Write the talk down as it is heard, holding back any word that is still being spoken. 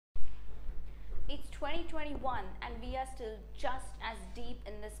2021 and we are still just as deep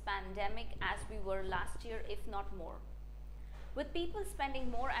in this pandemic as we were last year, if not more. With people spending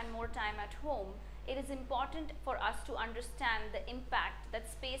more and more time at home, it is important for us to understand the impact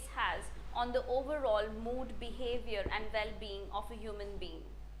that space has on the overall mood, behavior and well-being of a human being.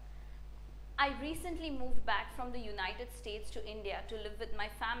 I recently moved back from the United States to India to live with my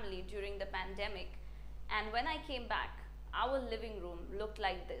family during the pandemic, and when I came back, our living room looked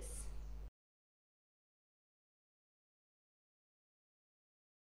like this.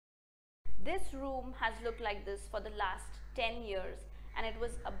 This room has looked like this for the last 10 years, and it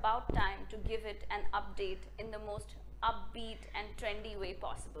was about time to give it an update in the most upbeat and trendy way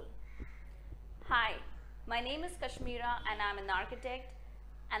possible. Hi, my name is Kashmira and I'm an architect,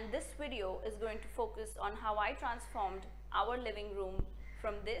 and this video is going to focus on how I transformed our living room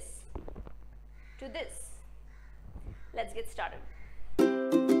from this to this. Let's get started.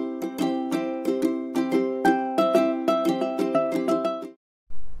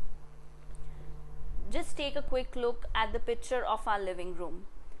 Just take a quick look at the picture of our living room.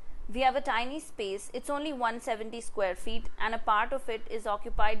 We have a tiny space. It's only 170 square feet and a part of it is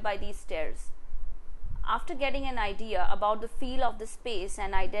occupied by these stairs. After getting an idea about the feel of the space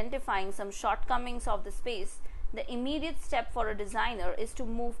and identifying some shortcomings of the space, the immediate step for a designer is to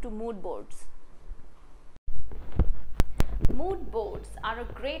move to mood boards. Mood boards are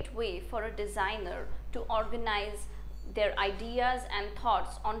a great way for a designer to organize their ideas and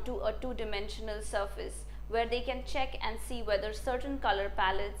thoughts onto a two-dimensional surface where they can check and see whether certain color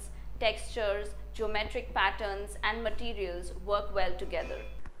palettes, textures, geometric patterns and materials work well together.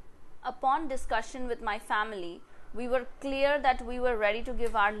 Upon discussion with my family, we were clear that we were ready to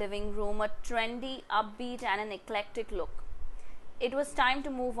give our living room a trendy, upbeat and an eclectic look. It was time to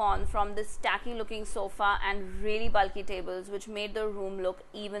move on from this tacky looking sofa and really bulky tables which made the room look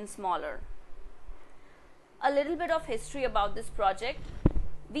even smaller. A little bit of history about this project.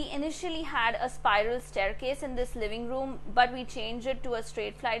 We initially had a spiral staircase in this living room, but we changed it to a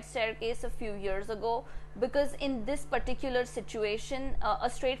straight flight staircase a few years ago because in this particular situation, a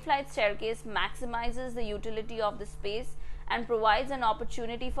straight flight staircase maximizes the utility of the space and provides an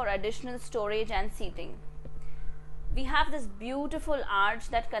opportunity for additional storage and seating. We have this beautiful arch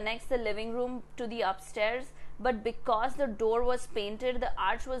that connects the living room to the upstairs, but because the door was painted, the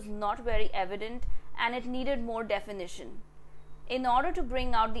arch was not very evident and it needed more definition. In order to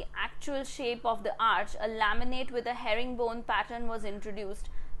bring out the actual shape of the arch, a laminate with a herringbone pattern was introduced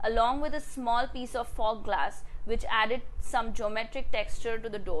along with a small piece of fog glass which added some geometric texture to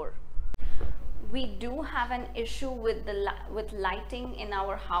the door. We do have an issue with lighting in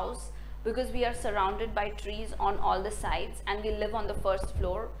our house because we are surrounded by trees on all the sides and we live on the first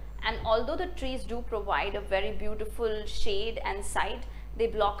floor, and although the trees do provide a very beautiful shade and sight, they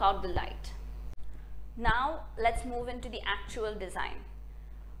block out the light. Now let's move into the actual design.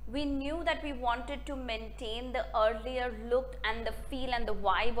 We knew that we wanted to maintain the earlier look and the feel and the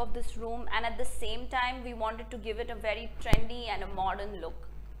vibe of this room, and at the same time we wanted to give it a very trendy and a modern look.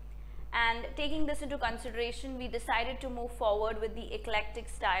 And taking this into consideration, we decided to move forward with the eclectic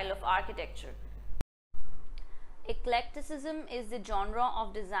style of architecture. Eclecticism is the genre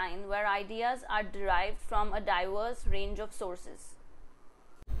of design where ideas are derived from a diverse range of sources.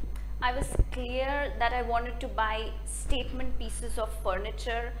 I was clear that I wanted to buy statement pieces of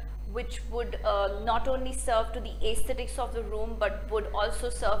furniture which would not only serve to the aesthetics of the room but would also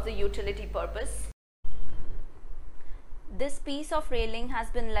serve the utility purpose. This piece of railing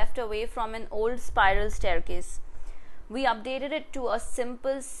has been left away from an old spiral staircase. We updated it to a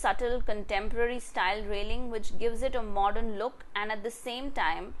simple, subtle, contemporary style railing which gives it a modern look, and at the same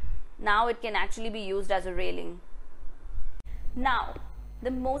time, now it can actually be used as a railing. Now,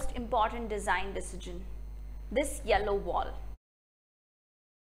 the most important design decision, this yellow wall.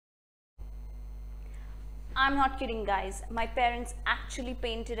 I'm not kidding guys, my parents actually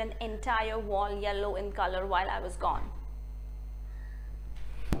painted an entire wall yellow in color while I was gone.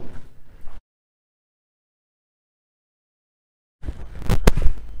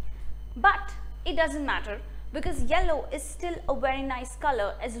 But it doesn't matter because yellow is still a very nice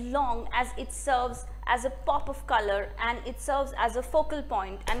color as long as it serves as a pop of color and it serves as a focal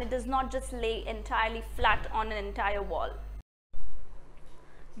point and it does not just lay entirely flat on an entire wall.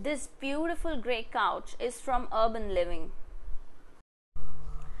 This beautiful grey couch is from Urban Living.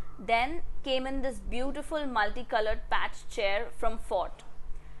 Then came in this beautiful multicolored patch chair from Fort.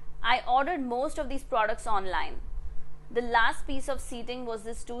 I ordered most of these products online. The last piece of seating was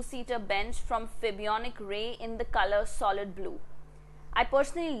this two-seater bench from Fibionic Ray in the color solid blue. I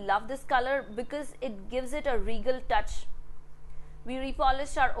personally love this color because it gives it a regal touch. We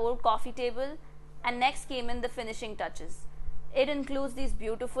repolished our old coffee table And next came in the finishing touches. It includes these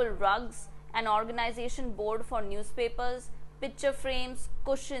beautiful rugs, an organization board for newspapers, picture frames,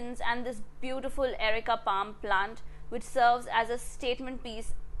 cushions, and this beautiful Erica palm plant which serves as a statement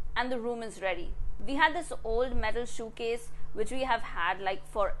piece, and the room is ready. We had this old metal shoe case which we have had like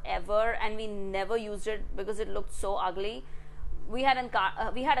forever, and we never used it because it looked so ugly. We had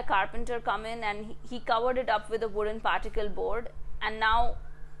a carpenter come in, and he covered it up with a wooden particle board, and now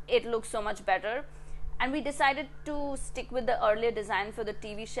it looks so much better. And we decided to stick with the earlier design for the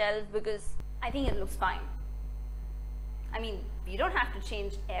TV shelf because I think it looks fine. I mean, you don't have to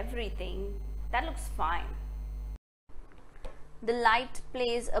change everything. That looks fine. The light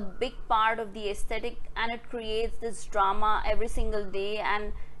plays a big part of the aesthetic, and it creates this drama every single day,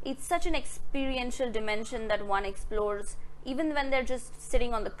 and it's such an experiential dimension that one explores even when they're just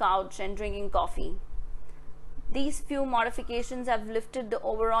sitting on the couch and drinking coffee. These few modifications have lifted the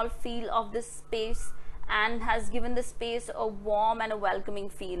overall feel of this space and has given the space a warm and a welcoming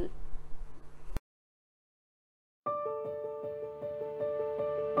feel.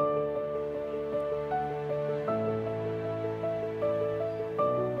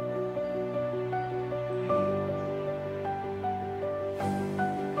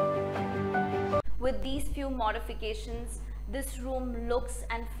 With these few modifications, this room looks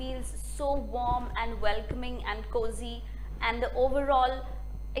and feels so warm and welcoming and cozy, and the overall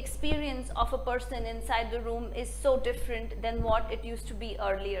experience of a person inside the room is so different than what it used to be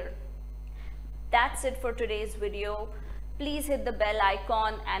earlier. That's it for today's video. Please hit the bell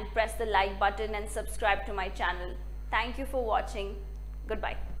icon and press the like button and subscribe to my channel. Thank you for watching.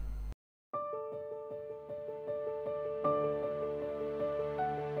 Goodbye.